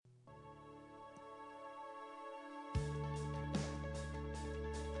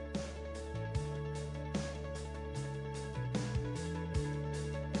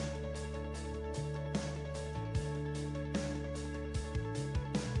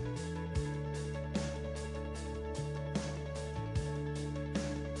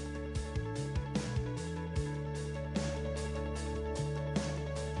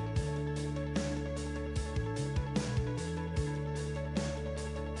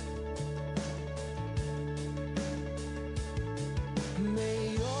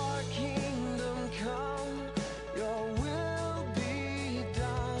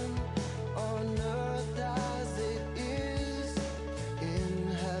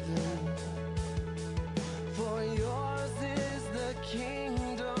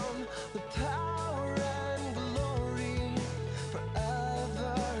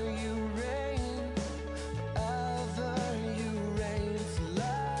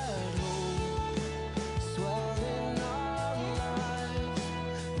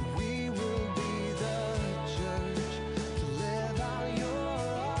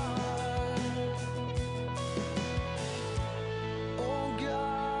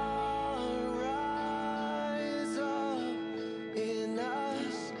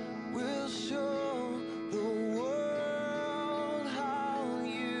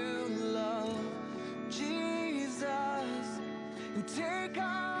take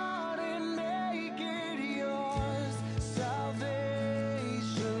heart and make it yours. Salvation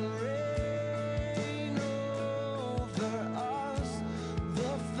reign over us.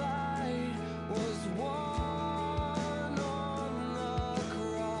 The fight was won on the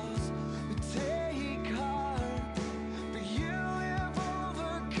cross. We take heart, for you have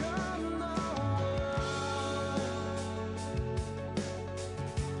overcome the world.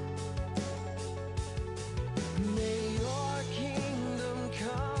 May your kingdom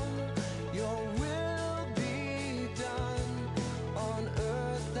come, your will be done on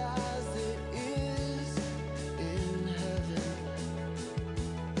earth as it is in heaven.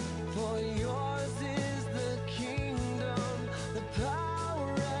 For yours is the kingdom, the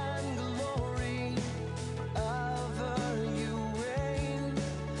power and glory. Forever you reign,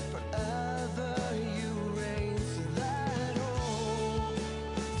 forever you reign. So that hope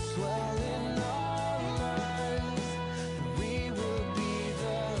swell in our lives, and we will be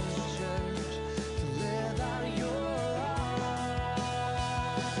the church to live out your life.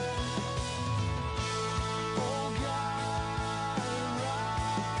 Oh God,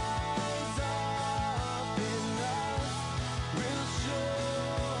 rise up in us. We'll show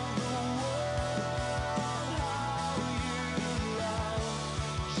the world how you love.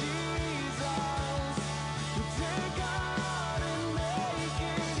 Jesus, you take God and make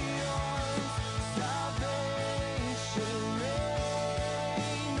it yours. Salvation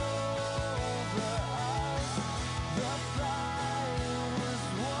reign over us. The fight was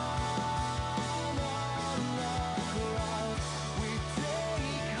won on the cross. We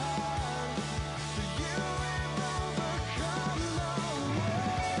take heart, for you have overcome the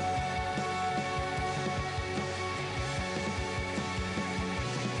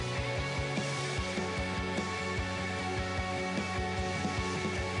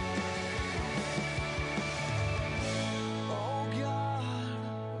Oh God,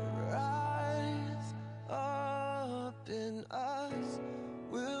 rise up in us.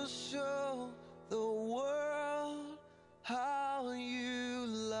 We'll show the world how you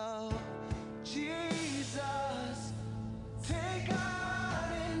love. Jesus, take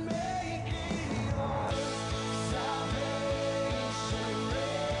God and make it yours. Salvation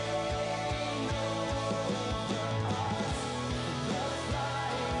reign over us. The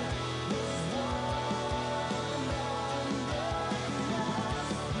fight was won on the cross.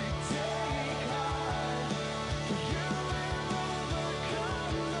 We take heart, for you have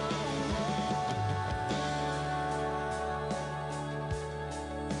overcome the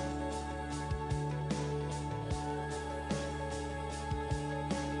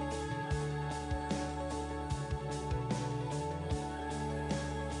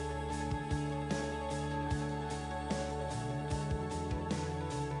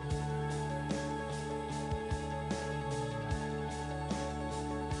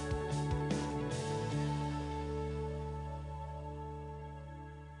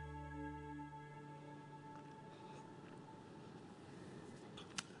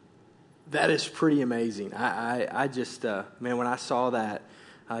That is pretty amazing. I just, man, when I saw that,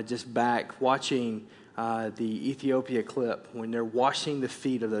 just back watching the Ethiopia clip, when they're washing the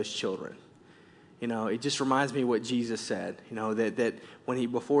feet of those children, you know, it just reminds me what Jesus said, you know, that when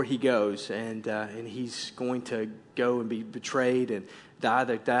before he goes and he's going to go and be betrayed and die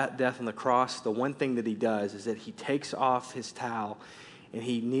the death on the cross, the one thing that he does is that he takes off his towel and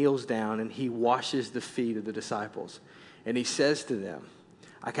he kneels down and he washes the feet of the disciples. And he says to them,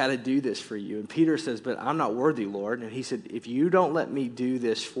 I got to do this for you. And Peter says, but I'm not worthy, Lord. And he said, if you don't let me do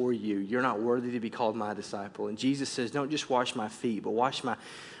this for you, you're not worthy to be called my disciple. And Jesus says, don't just wash my feet, but wash my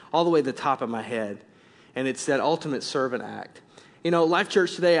all the way to the top of my head. And it's that ultimate servant act. You know, Life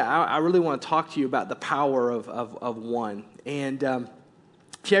Church today, I really want to talk to you about the power of one. And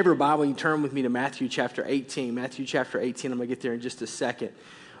if you have your Bible, you turn with me to Matthew chapter 18. Matthew chapter 18, I'm going to get there in just a second.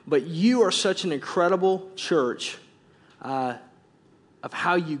 But you are such an incredible church of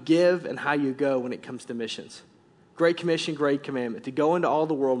how you give and how you go when it comes to missions. Great commission, great commandment. To go into all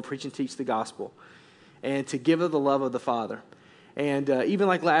the world and preach and teach the gospel. And to give of the love of the Father. And even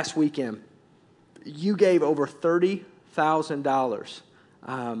like last weekend, you gave over $30,000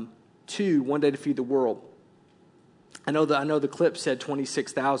 to One Day to Feed the World. I know the clip said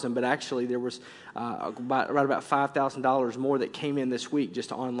 26,000, but actually there was right about $5,000 more that came in this week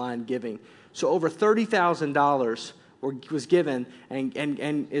just online giving. So over $30,000 was given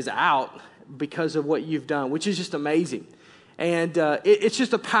and is out because of what you've done, which is just amazing. And it's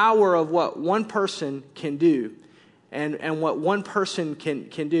just the power of what one person can do and what one person can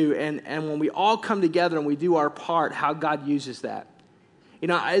do. And when we all come together and we do our part, how God uses that. You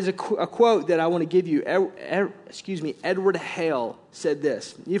know, as a quote that I want to give you, Edward Hale said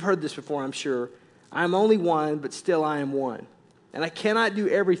this. You've heard this before, I'm sure. I am only one, but still I am one. And I cannot do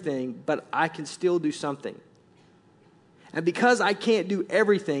everything, but I can still do something. And because I can't do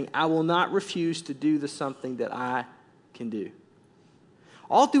everything, I will not refuse to do the something that I can do.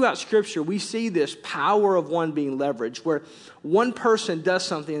 All throughout Scripture, we see this power of one being leveraged, where one person does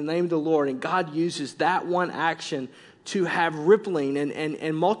something in the name of the Lord, and God uses that one action to have rippling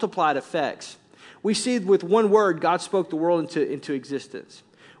and multiplied effects. We see with one word, God spoke the world into existence.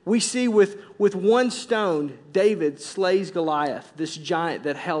 We see with one stone, David slays Goliath, this giant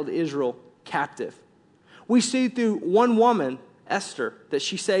that held Israel captive. We see through one woman, Esther, that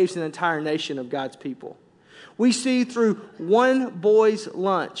she saves an entire nation of God's people. We see through one boy's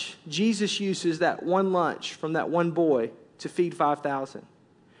lunch, Jesus uses that one lunch from that one boy to feed 5,000.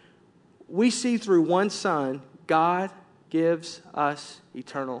 We see through one son, God gives us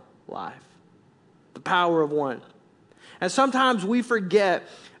eternal life. The power of one. And sometimes we forget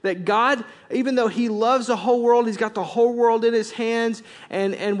that God, even though He loves the whole world, He's got the whole world in His hands,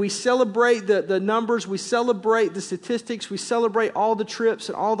 and we celebrate the numbers, we celebrate the statistics, we celebrate all the trips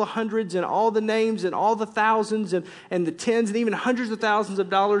and all the hundreds and all the names and all the thousands and the tens and even hundreds of thousands of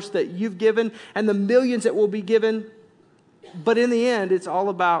dollars that you've given and the millions that will be given. But in the end, it's all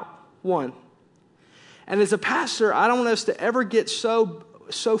about one. And as a pastor, I don't want us to ever get so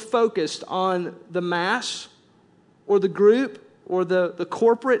focused on the mass or the group or the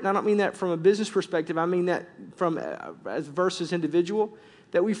corporate, and I don't mean that from a business perspective, I mean that from as versus individual,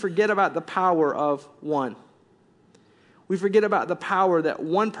 that we forget about the power of one. We forget about the power that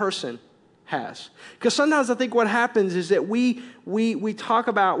one person has. Because sometimes I think what happens is that we talk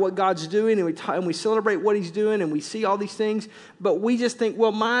about what God's doing and we celebrate what He's doing and we see all these things, but we just think,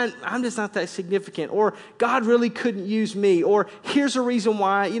 well, I'm just not that significant, or God really couldn't use me, or here's a reason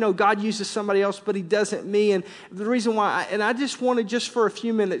why, God uses somebody else, but He doesn't me, and the reason why, and I just want to just for a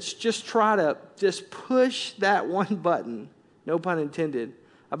few minutes just try to just push that one button, no pun intended,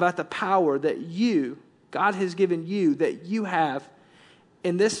 about the power that God has given you, that you have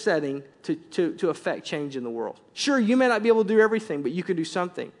in this setting to affect change in the world. Sure, you may not be able to do everything, but you can do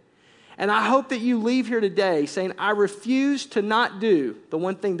something. And I hope that you leave here today saying, I refuse to not do the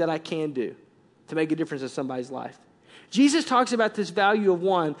one thing that I can do to make a difference in somebody's life. Jesus talks about this value of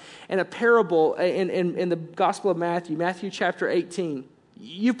one in a parable in the Gospel of Matthew chapter 18.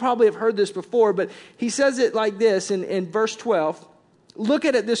 You probably have heard this before, but He says it like this in verse 12. Look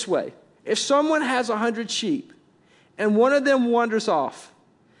at it this way. If someone has 100 sheep and one of them wanders off,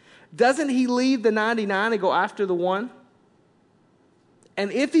 doesn't he leave the 99 and go after the one?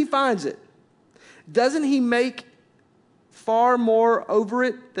 And if he finds it, doesn't he make far more over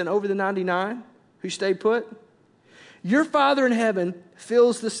it than over the 99 who stay put? Your Father in heaven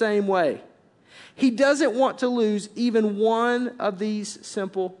feels the same way. He doesn't want to lose even one of these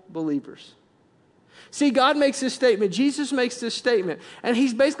simple believers. See, God makes this statement. Jesus makes this statement. And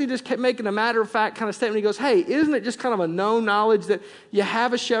He's basically just kept making a matter-of-fact kind of statement. He goes, hey, isn't it just kind of a known knowledge that you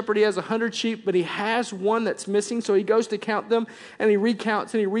have a shepherd, he has 100 sheep, but he has one that's missing. So he goes to count them, and he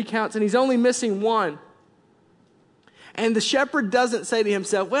recounts, and he's only missing one. And the shepherd doesn't say to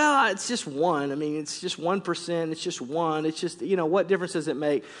himself, well, it's just one. I mean, it's just 1%. It's just one. It's just, what difference does it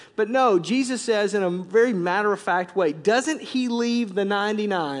make? But no, Jesus says in a very matter-of-fact way, doesn't he leave the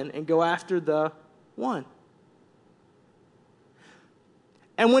 99 and go after the one?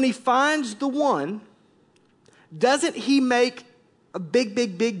 And when he finds the one, doesn't he make a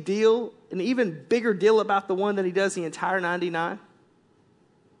big deal, an even bigger deal about the one than he does the entire 99?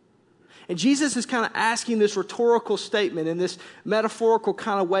 And Jesus is kind of asking this rhetorical statement in this metaphorical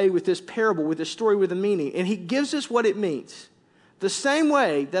kind of way with this parable, with this story with a meaning. And He gives us what it means. The same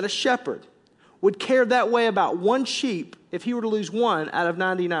way that a shepherd would care that way about one sheep if he were to lose one out of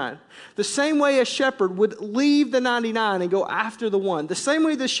 99. The same way a shepherd would leave the 99 and go after the one. The same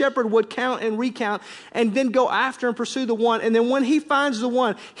way the shepherd would count and recount and then go after and pursue the one. And then when he finds the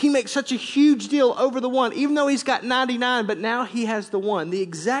one, he makes such a huge deal over the one, even though he's got 99, but now he has the one. The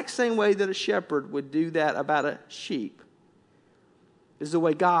exact same way that a shepherd would do that about a sheep is the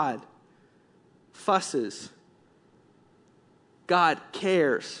way God fusses. God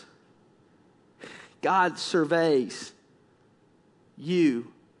cares. God surveys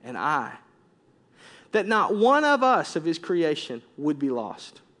you and I. That not one of us of His creation would be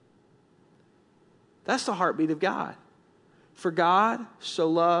lost. That's the heartbeat of God. For God so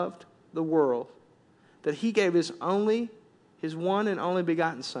loved the world that He gave His one and only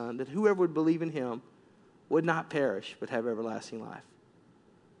begotten Son, that whoever would believe in Him would not perish but have everlasting life.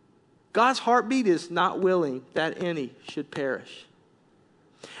 God's heartbeat is not willing that any should perish.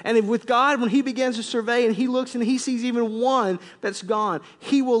 And if with God, when he begins to survey and he looks and he sees even one that's gone,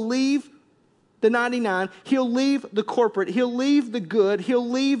 he will leave the 99. He'll leave the corporate. He'll leave the good. He'll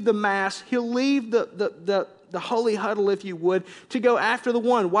leave the mass. He'll leave the holy huddle, if you would, to go after the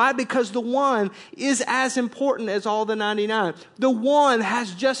one. Why? Because the one is as important as all the 99. The one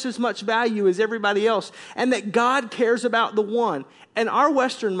has just as much value as everybody else. And that God cares about the one. And our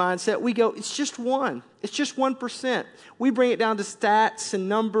Western mindset, we go, it's just one. It's just 1%. We bring it down to stats and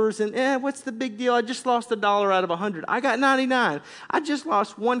numbers and, what's the big deal? I just lost $1 out of 100. I got 99. I just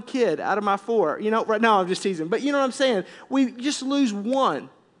lost one kid out of my 4. Right now I'm just teasing. But you know what I'm saying? We just lose one.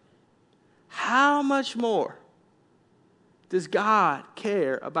 How much more does God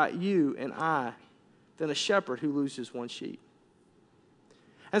care about you and I than a shepherd who loses one sheep?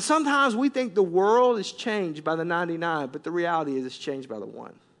 And sometimes we think the world is changed by the 99, but the reality is it's changed by the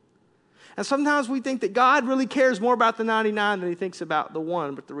one. And sometimes we think that God really cares more about the 99 than he thinks about the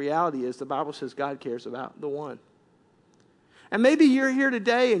one, but the reality is the Bible says God cares about the one. And maybe you're here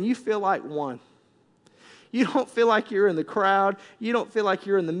today and you feel like one. You don't feel like you're in the crowd. You don't feel like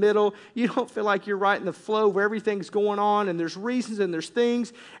you're in the middle. You don't feel like you're right in the flow where everything's going on and there's reasons and there's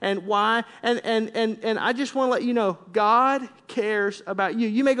things and why. And I just want to let you know, God cares about you.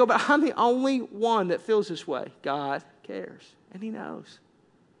 You may go, but I'm the only one that feels this way. God cares, and he knows.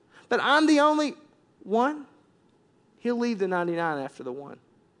 But I'm the only one. He'll leave the 99 after the one.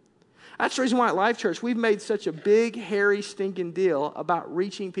 That's the reason why at Life Church we've made such a big, hairy, stinking deal about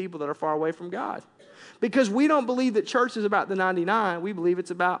reaching people that are far away from God. Because we don't believe that church is about the 99. We believe it's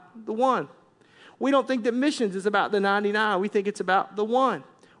about the one. We don't think that missions is about the 99. We think it's about the one.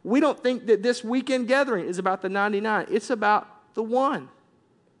 We don't think that this weekend gathering is about the 99. It's about the one.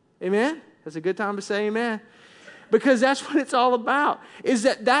 Amen? That's a good time to say amen. Because that's what it's all about, is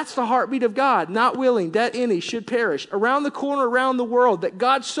that's the heartbeat of God, not willing that any should perish. Around the corner, around the world, that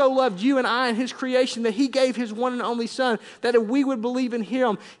God so loved you and I and his creation that he gave his one and only son, that if we would believe in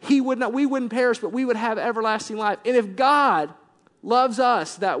him, we wouldn't perish, but we would have everlasting life. And if God loves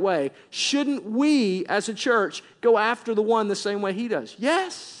us that way, shouldn't we as a church go after the one the same way he does?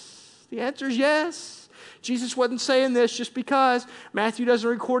 Yes. The answer is yes. Jesus wasn't saying this just because. Matthew doesn't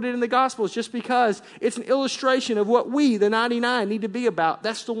record it in the Gospels just because. It's an illustration of what we, the 99, need to be about.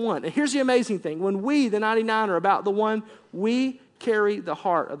 That's the one. And here's the amazing thing. When we, the 99, are about the one, we carry the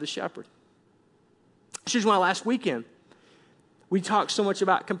heart of the shepherd. Here's why last weekend we talked so much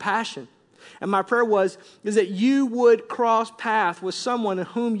about compassion. And my prayer is that you would cross paths with someone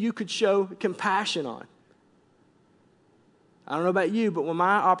whom you could show compassion on. I don't know about you, but when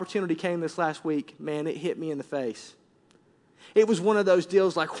my opportunity came this last week, man, it hit me in the face. It was one of those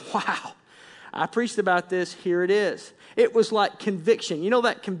deals like, wow, I preached about this, here it is. It was like conviction. You know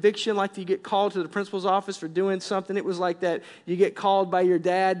that conviction, like you get called to the principal's office for doing something? It was like that you get called by your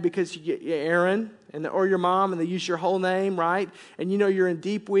dad because you get Aaron or your mom, and they use your whole name, right? And you know you're in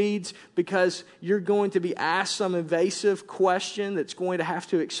deep weeds because you're going to be asked some invasive question that's going to have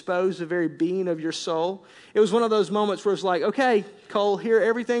to expose the very being of your soul. It was one of those moments where it's like, okay, Cole, here,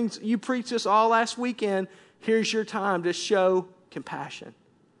 everything's, you preached this all last weekend. Here's your time to show compassion.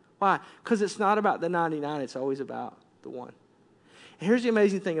 Why? Because it's not about the 99. It's always about the one. And here's the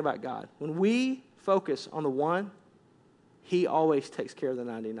amazing thing about God. When we focus on the one, he always takes care of the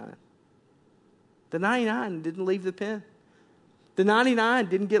 99. The 99 didn't leave the pen. The 99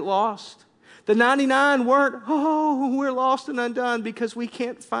 didn't get lost. The 99 weren't, we're lost and undone because we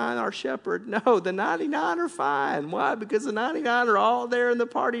can't find our shepherd. No, the 99 are fine. Why? Because the 99 are all there in the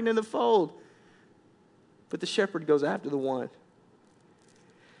party and in the fold. But the shepherd goes after the one.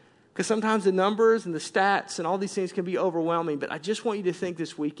 Because sometimes the numbers and the stats and all these things can be overwhelming. But I just want you to think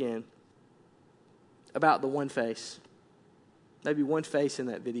this weekend about the one face. Maybe one face in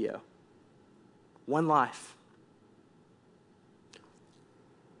that video. One life.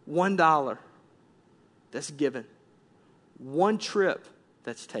 $1 that's given. One trip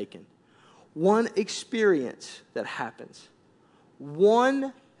that's taken. One experience that happens.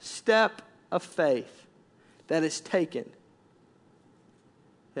 One step of faith that is taken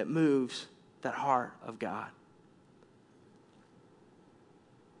that moves that heart of God.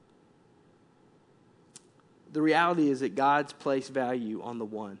 The reality is that God's placed value on the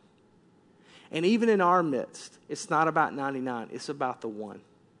one. And even in our midst, it's not about 99, it's about the one.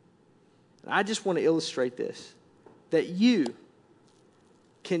 And I just want to illustrate this, that you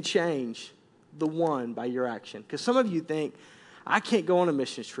can change the one by your action. Because some of you think, I can't go on a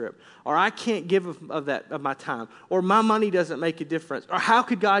missions trip, or I can't give of my time, or my money doesn't make a difference, or how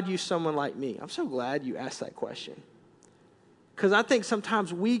could God use someone like me? I'm so glad you asked that question. Because I think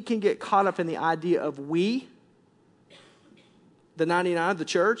sometimes we can get caught up in the idea of we the 99, the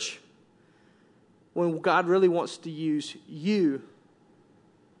church, when God really wants to use you,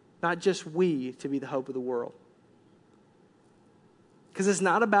 not just we, to be the hope of the world. Because it's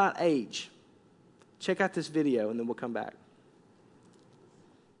not about age. Check out this video and then we'll come back.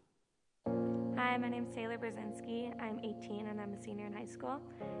 Hi, my name's Taylor Brzezinski. I'm 18 and I'm a senior in high school.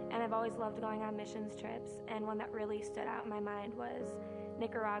 And I've always loved going on missions trips. And one that really stood out in my mind was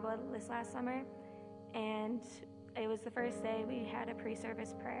Nicaragua this last summer. And it was the first day we had a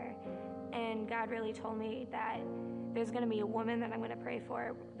pre-service prayer. And God really told me that there's going to be a woman that I'm going to pray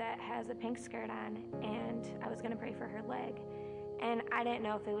for that has a pink skirt on. And I was going to pray for her leg. And I didn't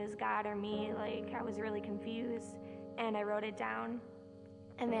know if it was God or me. Like, I was really confused. And I wrote it down.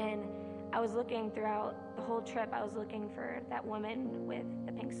 And then I was looking throughout the whole trip. I was looking for that woman with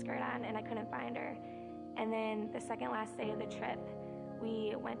the pink skirt on, and I couldn't find her. And then the second last day of the trip,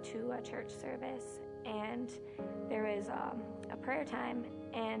 we went to a church service, and there was a prayer time,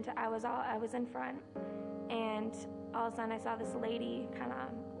 and I was in front, and all of a sudden I saw this lady kind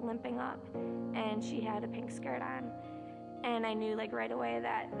of limping up, and she had a pink skirt on, and I knew like right away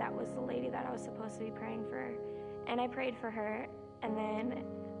that that was the lady that I was supposed to be praying for, and I prayed for her, and then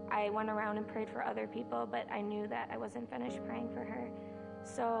I went around and prayed for other people, but I knew that I wasn't finished praying for her.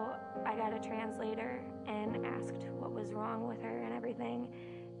 So I got a translator and asked what was wrong with her and everything.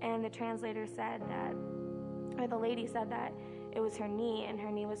 And the translator said that, or the lady said that it was her knee, and her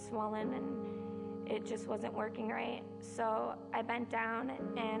knee was swollen and it just wasn't working right. So I bent down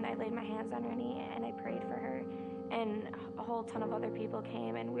and I laid my hands on her knee and I prayed for her. And a whole ton of other people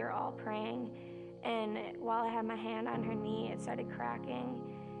came and we were all praying. And while I had my hand on her knee, it started cracking.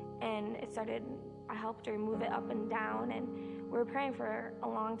 And I helped her move it up and down, and we were praying for a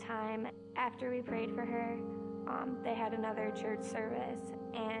long time. After we prayed for her, they had another church service,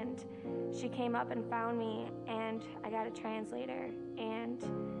 and she came up and found me, and I got a translator, and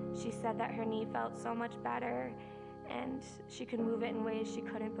she said that her knee felt so much better, and she could move it in ways she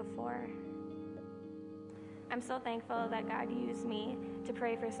couldn't before. I'm so thankful that God used me to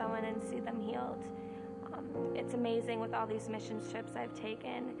pray for someone and see them healed. It's amazing with all these missions trips I've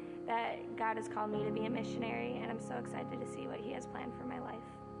taken that God has called me to be a missionary, and I'm so excited to see what He has planned for my life.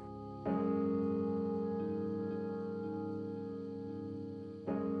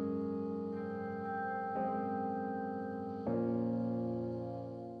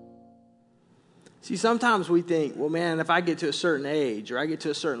 See, sometimes we think, well, man, if I get to a certain age or I get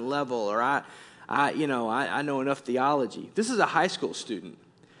to a certain level or I know enough theology. This is a high school student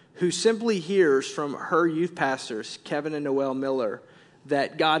who simply hears from her youth pastors, Kevin and Noelle Miller,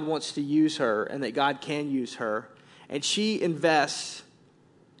 that God wants to use her and that God can use her. And she invests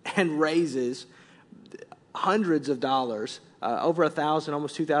and raises hundreds of dollars, over $1,000,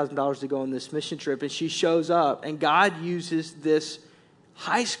 almost $2,000 to go on this mission trip. And she shows up, and God uses this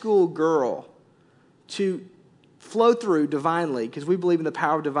high school girl to flow through divinely, because we believe in the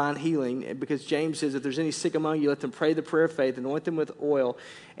power of divine healing, because James says if there's any sick among you, let them pray the prayer of faith, anoint them with oil,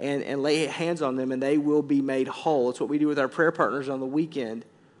 and lay hands on them, and they will be made whole. It's what we do with our prayer partners on the weekend.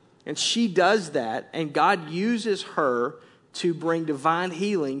 And she does that, and God uses her to bring divine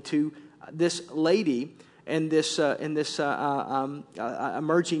healing to this lady in this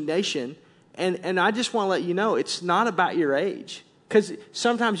emerging nation. And I just want to let you know, it's not about your age. Because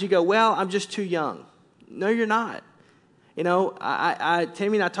sometimes you go, well, I'm just too young. No, you're not. You know,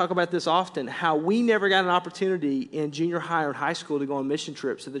 Tammy and I talk about this often, how we never got an opportunity in junior high or high school to go on mission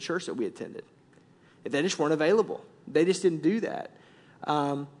trips to the church that we attended. They just weren't available. They just didn't do that.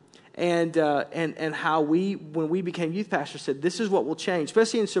 And how we, when we became youth pastors, said this is what will change,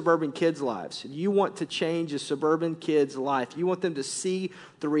 especially in suburban kids' lives. You want to change a suburban kid's life. You want them to see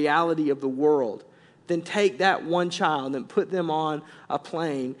the reality of the world. Then take that one child and put them on a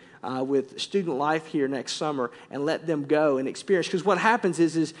plane with Student Life here next summer and let them go and experience. Because what happens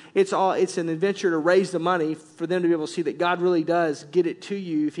is it's an adventure to raise the money for them to be able to see that God really does get it to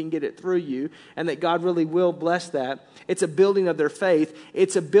you if He can get it through you, and that God really will bless that. It's a building of their faith.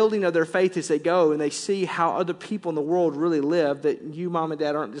 It's a building of their faith as they go and they see how other people in the world really live, that you, mom and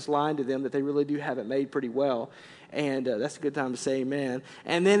dad, aren't just lying to them, that they really do have it made pretty well. And that's a good time to say amen.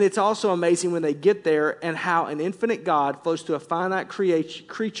 And then it's also amazing when they get there and how an infinite God flows to a finite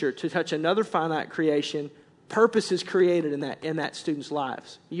creature to touch another finite creation. Purpose is created in that student's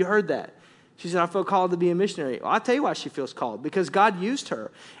lives. You heard that. She said, I feel called to be a missionary. Well, I'll tell you why she feels called. Because God used her.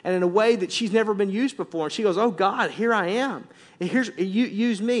 And in a way that she's never been used before. And she goes, oh, God, here I am. And you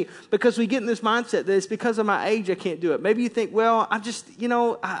use me. Because we get in this mindset that it's because of my age I can't do it. Maybe you think, well, I'm just,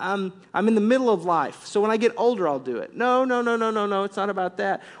 I'm in the middle of life. So when I get older, I'll do it. No. It's not about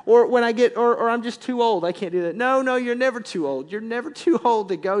that. Or when I get, or I'm just too old. I can't do that. No, you're never too old. You're never too old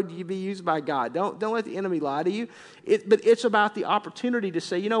to go to be used by God. Don't let the enemy lie to you. But it's about the opportunity to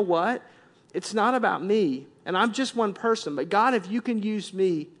say, you know what? It's not about me, and I'm just one person. But God, if you can use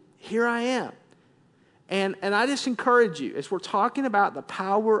me, here I am. And I just encourage you, as we're talking about the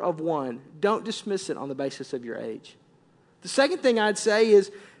power of one, don't dismiss it on the basis of your age. The second thing I'd say is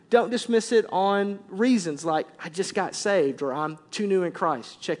don't dismiss it on reasons like I just got saved or I'm too new in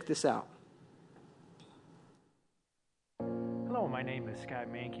Christ. Check this out. Hello, my name is Scott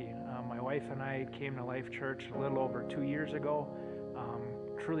Mankey. My wife and I came to Life Church a little over 2 years ago.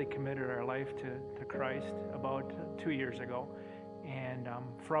 Truly committed our life to Christ about 2 years ago. And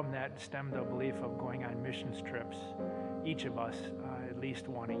from that stemmed the belief of going on missions trips, each of us, at least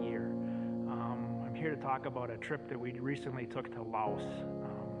one a year. I'm here to talk about a trip that we recently took to Laos.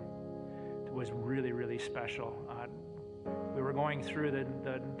 It was really, really special. We were going through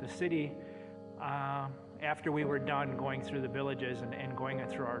the city after we were done going through the villages and going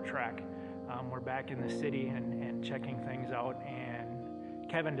through our trek. We're back in the city and checking things out, and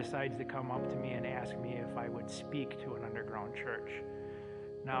Kevin decides to come up to me and ask me if I would speak to an underground church.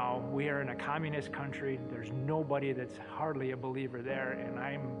 Now, we are in a communist country. There's nobody that's hardly a believer there, and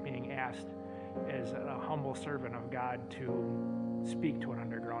I'm being asked as a humble servant of God to speak to an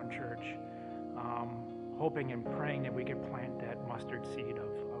underground church, hoping and praying that we could plant that mustard seed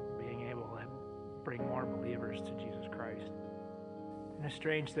of being able to bring more believers to Jesus Christ. And the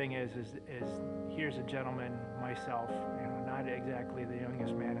strange thing is here's a gentleman, myself, not exactly the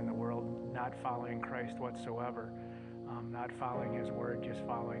youngest man in the world, not following Christ whatsoever, not following his word, just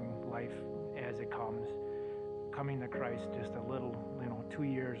following life as it comes, coming to Christ just a little, 2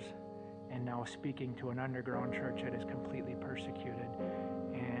 years, and now speaking to an underground church that is completely persecuted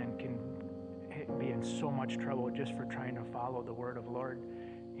and can be in so much trouble just for trying to follow the word of the Lord.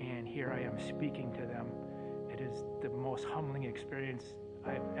 And here I am speaking to them. It is the most humbling experience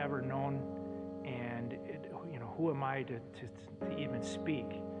I've ever known, and who am I to even speak,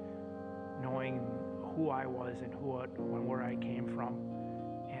 knowing who I was and where I came from,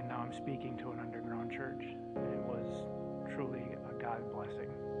 and now I'm speaking to an underground church. It was truly a God blessing.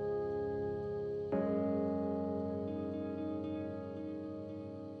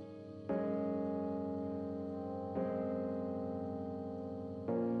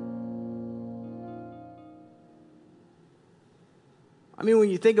 I mean, when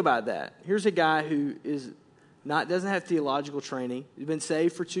you think about that, here's a guy who doesn't have theological training. He's been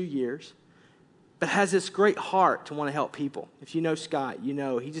saved for 2 years, but has this great heart to want to help people. If you know Scott,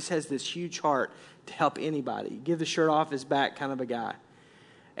 he just has this huge heart to help anybody. Give the shirt off his back kind of a guy.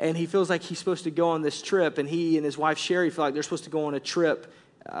 And he feels like he's supposed to go on this trip, and he and his wife Sherry feel like they're supposed to go on a trip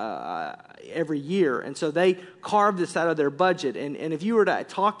every year. And so they carved this out of their budget. And if you were to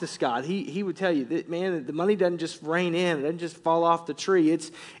talk to Scott, he would tell you that, man, the money doesn't just rain in. It doesn't just fall off the tree.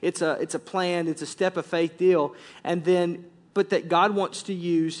 It's a plan. It's a step of faith deal. But that God wants to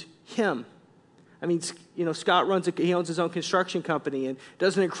use him. I mean, Scott he owns his own construction company and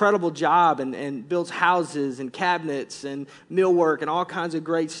does an incredible job and builds houses and cabinets and millwork and all kinds of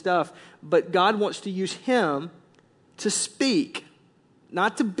great stuff. But God wants to use him to speak.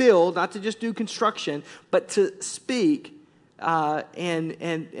 Not to build, not to just do construction, but to speak,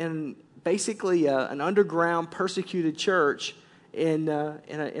 and basically an underground persecuted church in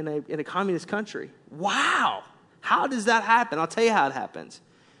a communist country. Wow, how does that happen? I'll tell you how it happens.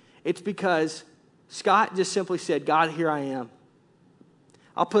 It's because Scott just simply said, "God, here I am.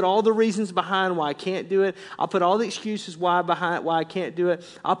 I'll put all the reasons behind why I can't do it. I'll put all the excuses why I can't do it.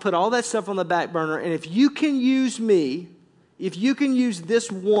 I'll put all that stuff on the back burner. And if you can use me." If you can use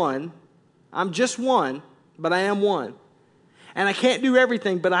this one, I'm just one, but I am one. And I can't do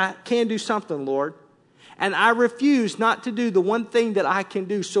everything, but I can do something, Lord. And I refuse not to do the one thing that I can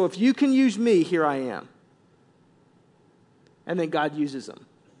do. So if you can use me, here I am. And then God uses them.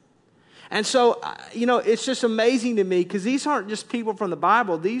 And so, it's just amazing to me because these aren't just people from the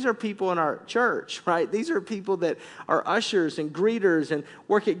Bible. These are people in our church, right? These are people that are ushers and greeters and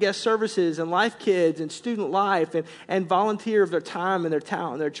work at guest services and life kids and student life and volunteer of their time and their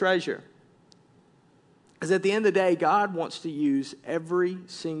talent and their treasure. Because at the end of the day, God wants to use every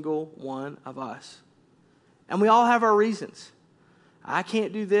single one of us. And we all have our reasons. I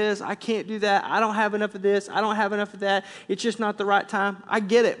can't do this. I can't do that. I don't have enough of this. I don't have enough of that. It's just not the right time. I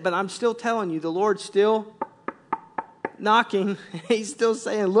get it, but I'm still telling you, the Lord's still knocking. He's still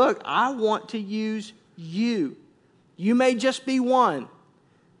saying, look, I want to use you. You may just be one,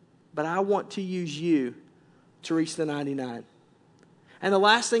 but I want to use you to reach the 99. And the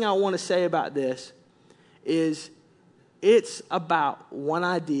last thing I want to say about this is it's about one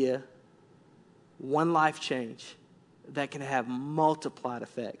idea, one life change that can have multiplied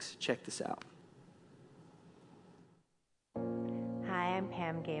effects. Check this out. Hi, I'm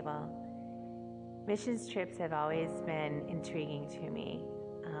Pam Gable. Missions trips have always been intriguing to me.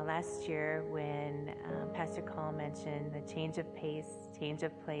 Last year when Pastor Cole mentioned the change of pace, change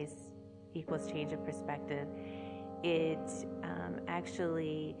of place equals change of perspective, it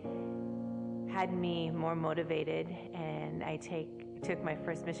actually had me more motivated, and I took my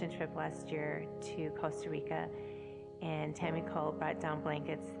first mission trip last year to Costa Rica, and Tammy Cole brought down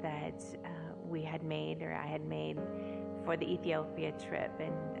blankets that we had made, or I had made, for the Ethiopia trip,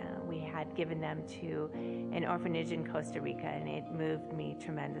 and we had given them to an orphanage in Costa Rica, and it moved me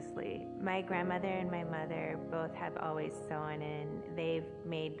tremendously. My grandmother and my mother both have always sewn, and they've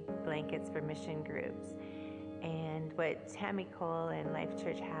made blankets for mission groups. And what Tammy Cole and Life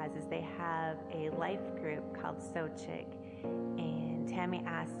Church has is they have a life group called Sochik. And Tammy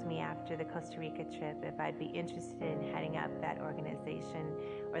asked me after the Costa Rica trip if I'd be interested in heading up that organization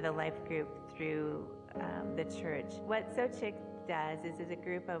or the life group through the church. What Sochik does is a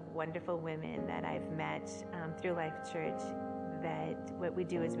group of wonderful women that I've met through Life Church, that what we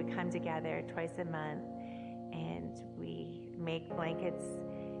do is we come together twice a month and we make blankets,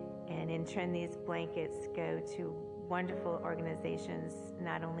 and in turn these blankets go to wonderful organizations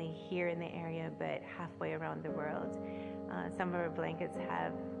not only here in the area but halfway around the world. Some of our blankets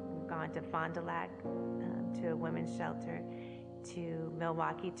have gone to Fond du Lac, to a women's shelter, to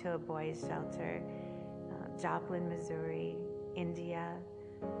Milwaukee, to a boys' shelter, Joplin, Missouri, India.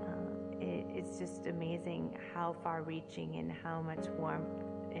 It's just amazing how far-reaching and how much warmth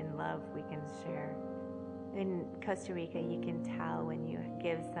and love we can share. In Costa Rica, you can tell when you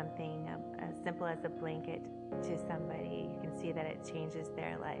give something as simple as a blanket to somebody, you can see that it changes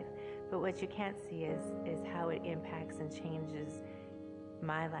their life. But what you can't see is how it impacts and changes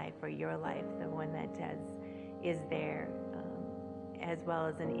my life or your life, the one that is there, as well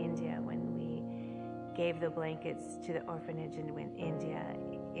as in India when we gave the blankets to the orphanage in India.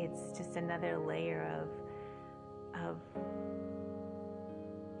 It's just another layer of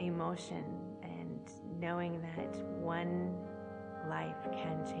emotion and knowing that one life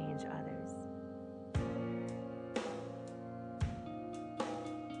can change others.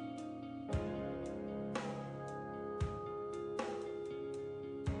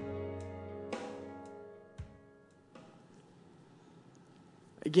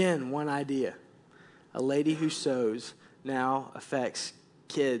 Again, one idea. A lady who sews now affects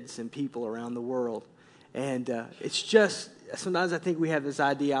kids and people around the world. And it's just, sometimes I think we have this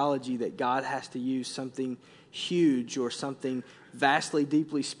ideology that God has to use something huge or something vastly,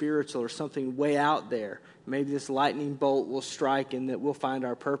 deeply spiritual or something way out there. Maybe this lightning bolt will strike and that we'll find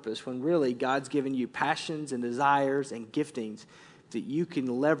our purpose, when really God's given you passions and desires and giftings that you can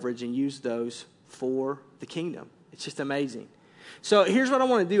leverage and use those for the kingdom. It's just amazing. So here's what I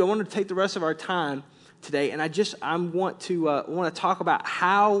want to do. I want to take the rest of our time today, and I want to talk about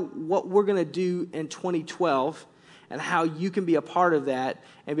what we're going to do in 2012 and how you can be a part of that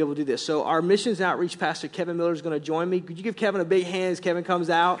and be able to do this. So our missions and outreach pastor, Kevin Miller, is going to join me. Could you give Kevin a big hand as Kevin comes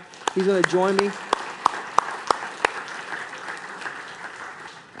out? He's going to join me.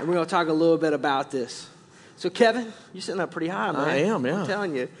 And we're going to talk a little bit about this. So Kevin, you're sitting up pretty high, man. I am, yeah. I'm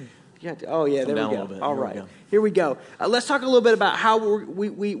telling you. Oh, yeah, there we go. All right. Here we go. Let's talk a little bit about how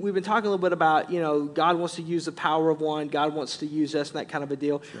we've been talking a little bit about, God wants to use the power of one. God wants to use us and that kind of a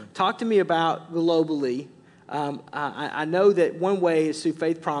deal. Sure. Talk to me about globally. I know that one way is through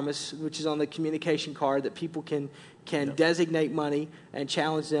Faith Promise, which is on the communication card, that people can designate money and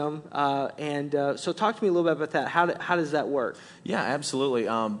challenge them. So talk to me a little bit about that. How does that work? Yeah, absolutely.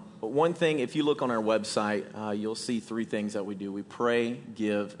 One thing, if you look on our website, you'll see three things that we do. We pray,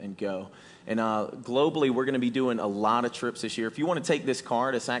 give, and go. And globally, we're going to be doing a lot of trips this year. If you want to take this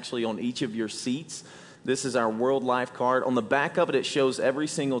card, it's actually on each of your seats. This is our World Life card. On the back of it, it shows every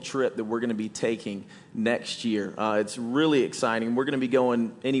single trip that we're going to be taking next year. It's really exciting. We're going to be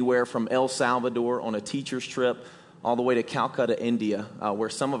going anywhere from El Salvador on a teacher's trip all the way to Calcutta, India, where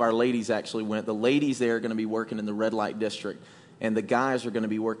some of our ladies actually went. The ladies there are going to be working in the red light district, and the guys are going to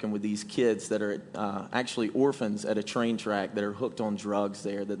be working with these kids that are actually orphans at a train track that are hooked on drugs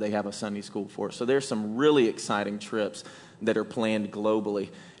there that they have a Sunday school for. So there's some really exciting trips that are planned globally.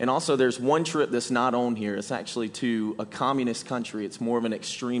 And also there's one trip that's not on here. It's actually to a communist country. It's more of an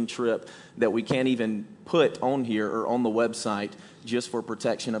extreme trip that we can't even put on here or on the website just for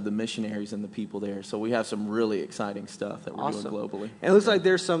protection of the missionaries and the people there. So we have some really exciting stuff that we're doing globally. And it looks like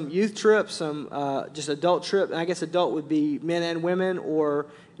there's some youth trips, some just adult trip. And I guess adult would be men and women, or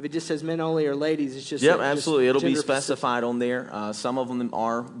if it just says men only or ladies, it's just... Yep, just absolutely. It'll be gender specified on there. Some of them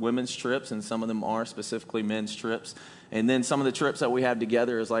are women's trips, and some of them are specifically men's trips. And then some of the trips that we have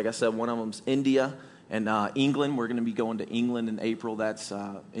together is, like I said, one of them's India and England. We're going to be going to England in April. That's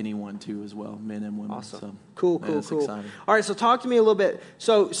anyone, too, as well, men and women. Awesome. So, Cool. Exciting. All right, so talk to me a little bit.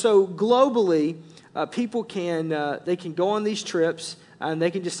 So globally, people can they can go on these trips, and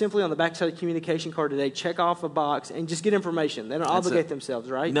they can just simply on the backside of the communication card today check off a box and just get information. They don't obligate themselves,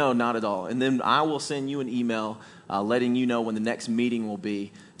 right? No, not at all. And then I will send you an email letting you know when the next meeting will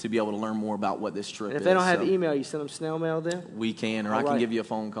be to be able to learn more about what this trip is. And if they don't have email, you send them snail mail then? We can, or I can give you a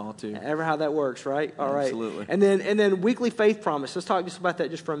phone call too. Ever how that works, right? All right. Absolutely. And then weekly faith promise. Let's talk just about that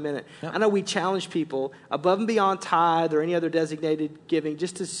just for a minute. Yep. I know we challenge people above and beyond tithe or any other designated giving.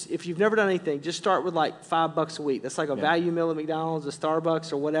 Just to, if you've never done anything, just start with like $5 a week. That's like a value meal at McDonald's, a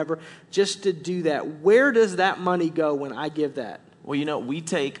Starbucks, or whatever. Just to do that. Where does that money go when I give that? Well, we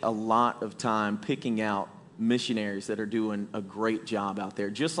take a lot of time picking out missionaries that are doing a great job out there,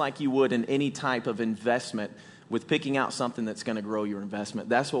 just like you would in any type of investment with picking out something that's going to grow your investment.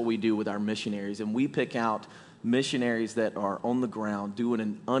 That's what we do with our missionaries, and we pick out missionaries that are on the ground doing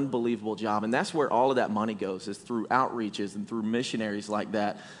an unbelievable job, and that's where all of that money goes, is through outreaches and through missionaries like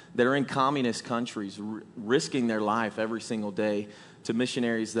that are in communist countries risking their life every single day, to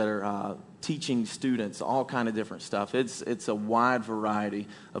missionaries that are teaching students all kind of different stuff. It's a wide variety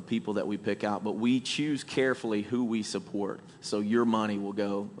of people that we pick out, but we choose carefully who we support, so your money will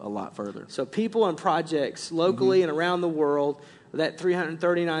go a lot further. So people and projects locally and around the world, that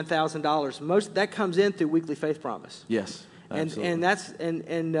 $339,000, most that comes in through Weekly Faith Promise. Yes. Absolutely. And that's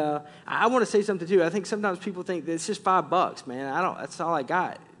I want to say something too. I think sometimes people think that it's just $5, man. That's all I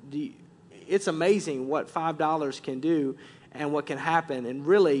got. It's amazing what $5 can do and what can happen. And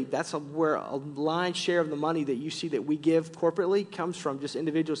really, that's where a lion's share of the money that you see that we give corporately comes from, just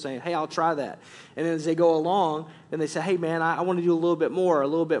individuals saying, hey, I'll try that. And then as they go along, then they say, hey, man, I want to do a little bit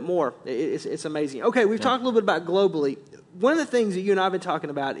more. It's amazing. Okay, we've talked a little bit about globally. One of the things that you and I have been talking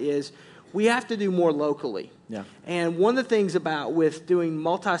about is we have to do more locally. Yeah. And one of the things about with doing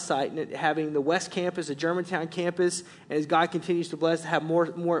multi-site and having the West Campus, the Germantown campus, and as God continues to bless, to have more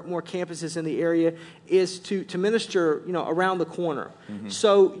campuses in the area, is to minister, around the corner. Mm-hmm.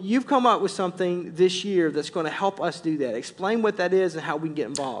 So you've come up with something this year that's going to help us do that. Explain what that is and how we can get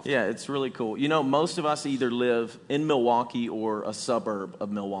involved. Yeah, it's really cool. Most of us either live in Milwaukee or a suburb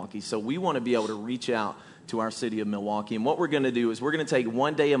of Milwaukee, so we want to be able to reach out to our city of Milwaukee. And what we're going to do is we're going to take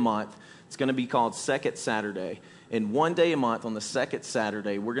one day a month. It's going to be called Second Saturday. And one day a month on the second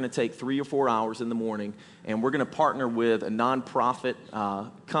Saturday, we're going to take 3 or 4 hours in the morning, and we're going to partner with a nonprofit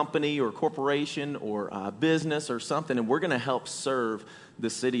company or corporation or business or something, and we're going to help serve the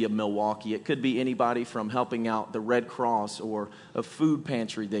city of Milwaukee. It could be anybody from helping out the Red Cross or a food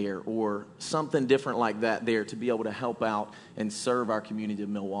pantry there or something different like that there to be able to help out and serve our community of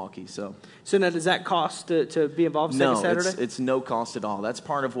Milwaukee. So now does that cost to be involved Second Saturday? No, it's no cost at all. That's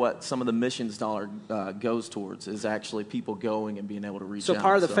part of what some of the missions dollar goes towards, is actually people going and being able to reach out. So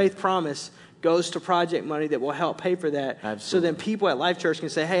part of the faith promise goes to project money that will help pay for that. Absolutely. So then people at Life Church can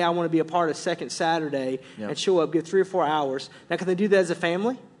say, hey, I want to be a part of Second Saturday and show up, get 3 or 4 hours. Now, can they do that as a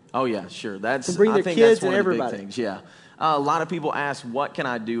family? Oh, yeah, sure. I think kids that's one and of the everybody. big things, yeah. A lot of people ask, what can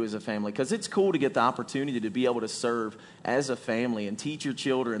I do as a family? Because it's cool to get the opportunity to be able to serve as a family and teach your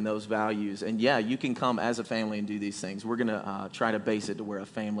children those values. And, yeah, you can come as a family and do these things. We're going to try to base it to where a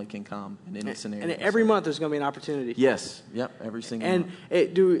family can come in any scenario. And every month there's going to be an opportunity. Yes. Yep, every single month.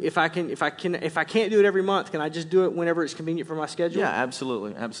 And if I can't do it every month, can I just do it whenever it's convenient for my schedule? Yeah,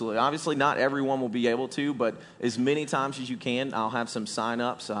 absolutely. Obviously, not everyone will be able to, but as many times as you can, I'll have some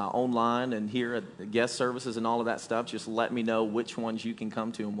sign-ups online and here at the guest services and all of that stuff. Just let me know which ones you can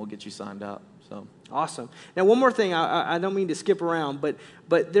come to, and we'll get you signed up. So awesome. Now, one more thing. I don't mean to skip around, but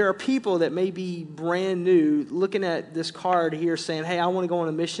there are people that may be brand new looking at this card here saying, hey, I want to go on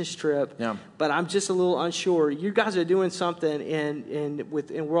a missions trip, but I'm just a little unsure. You guys are doing something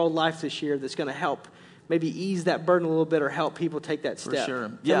in World Life this year that's going to help maybe ease that burden a little bit or help people take that step. For sure.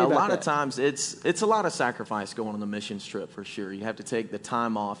 Tell Yeah, me a about lot that. of times it's a lot of sacrifice going on the missions trip, for sure. You have to take the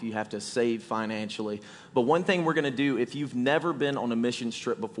time off. You have to save financially. But one thing we're going to do, if you've never been on a missions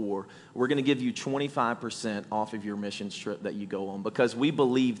trip before, we're going to give you 25% off of your missions trip that you go on, because we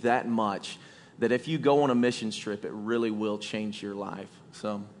believe that much that if you go on a missions trip, it really will change your life.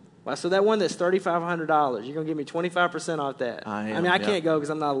 So Well, so that one that's $3,500, you're going to give me 25% off that. I am, mean, I yeah. can't go because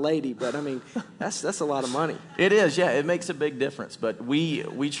I'm not a lady, but I mean, that's a lot of money. it is, yeah. It makes a big difference. But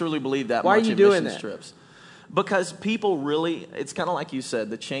we truly believe that Why are much you in doing missions that? trips. Because people really, it's kind of like you said,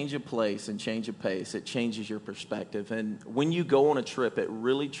 the change of place and change of pace, it changes your perspective. And when you go on a trip, it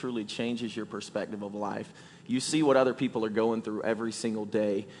really, truly changes your perspective of life. You see what other people are going through every single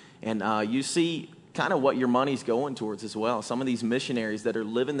day. And you see kind of what your money's going towards as well. Some of these missionaries that are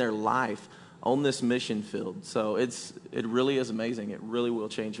living their life on this mission field. So it really is amazing. It really will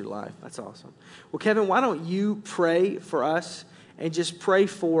change your life. That's awesome. Well, Kevin, why don't you pray for us and just pray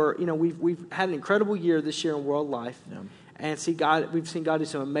for, we've had an incredible year this year in World Life. Yeah. And we've seen God do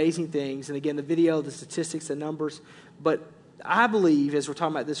some amazing things. And again, the video, the statistics, the numbers. But I believe, as we're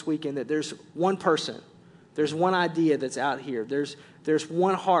talking about this weekend, that there's one person, there's one idea that's out here. There's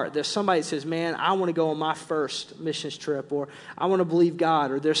one heart. There's somebody that says, man, I want to go on my first missions trip, or I want to believe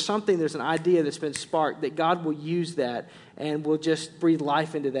God, or there's an idea that's been sparked that God will use that and will just breathe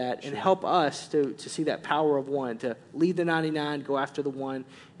life into that and help us to see that power of one, to leave the 99, go after the one,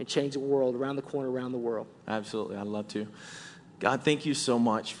 and change the world around the corner, around the world. Absolutely. I'd love to. God, thank you so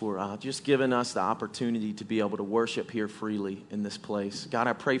much for just giving us the opportunity to be able to worship here freely in this place. God,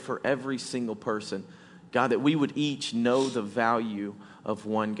 I pray for every single person, God, that we would each know the value of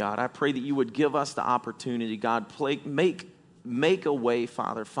one, God. I pray that you would give us the opportunity, God, make a way,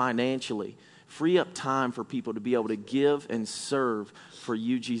 Father, financially. Free up time for people to be able to give and serve for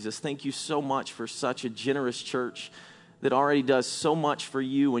you, Jesus. Thank you so much for such a generous church that already does so much for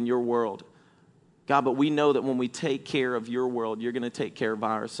you and your world. God, but we know that when we take care of your world, you're going to take care of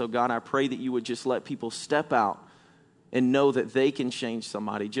ours. So, God, I pray that you would just let people step out and know that they can change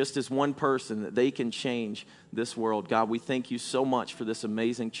somebody, just as one person, that they can change this world. God, we thank you so much for this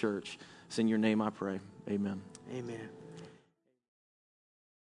amazing church. It's in your name I pray. Amen. Amen.